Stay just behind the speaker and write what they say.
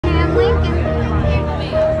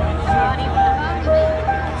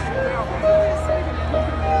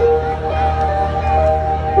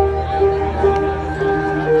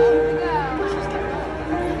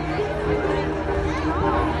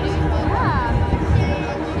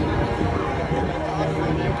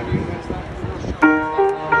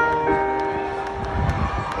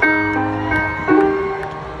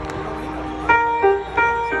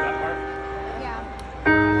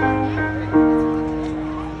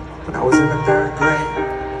When I was in the 3rd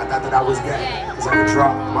grade, I thought that I was gay, cause I could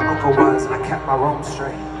draw. My uncle was, and I kept my room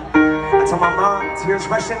straight. I told my mom, tears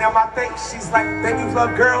rushing down my face. She's like, then you've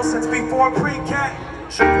loved girls since before pre-K.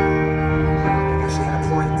 She had a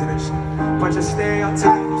point, didn't she? Bunch of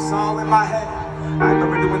stereotypes all in my head. I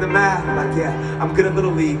remember doing the math, like yeah, I'm good at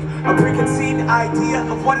Little League. A preconceived idea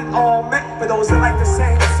of what it all meant for those that like the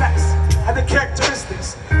same sex. And the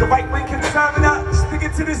characteristics, the right-wing conservatives think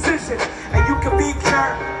it's a decision, and you can be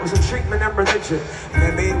cured with some treatment and religion.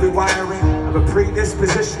 They made rewiring of a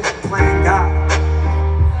predisposition, playing God.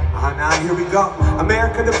 Now here we go.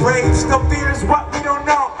 America the brave still fears what we don't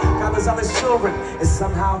know. God was on his children is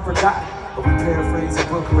somehow forgotten, but we paraphrase a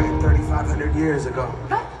book written 3,500 years ago.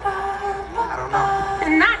 I don't know.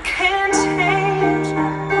 And I can't change,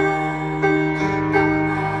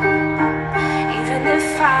 even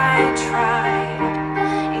if I tried,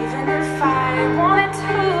 even if I wanted to.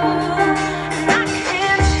 And I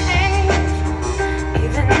can't change,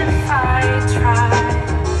 even if I tried,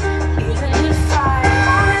 even if I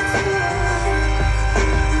wanted to.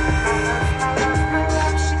 My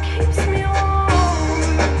love, she keeps me warm.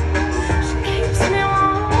 She keeps me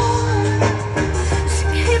warm. She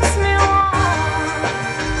keeps me warm.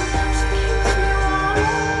 She keeps me warm.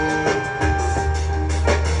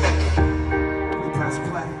 We press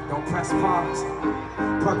play, don't press pause.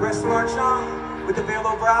 Progress march on, with the veil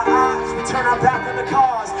over our eyes. We turn our back on the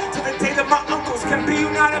cause, till the day that my uncles can be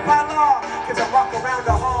united by law. Cause I walk around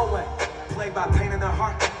the hallway, plagued by pain in their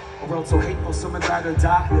heart. A world so hateful, some would rather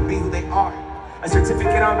die than be who they are. A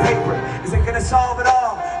certificate on paper isn't gonna solve it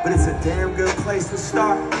all, but it's a damn good place to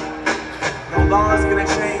start. No law's gonna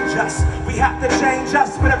change us, we have to change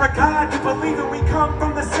us. Whatever God you believe in, we come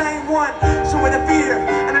from the same one. So with the fear,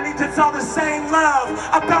 and I need it's all the same love.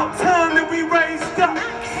 About time that we raised up.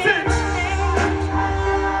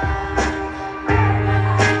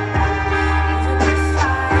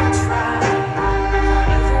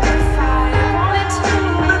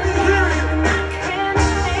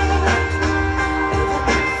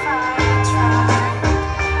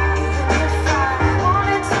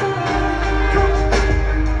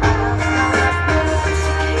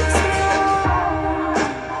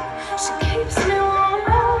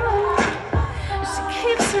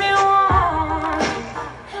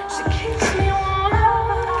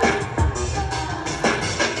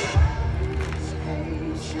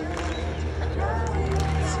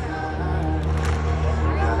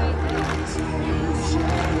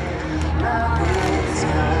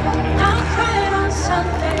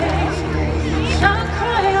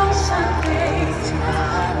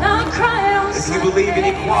 If you believe in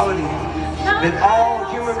equality, then all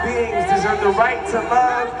human beings deserve the right to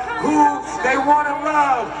love who they want to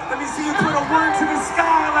love. Let me see you put a word to the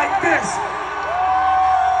sky like this.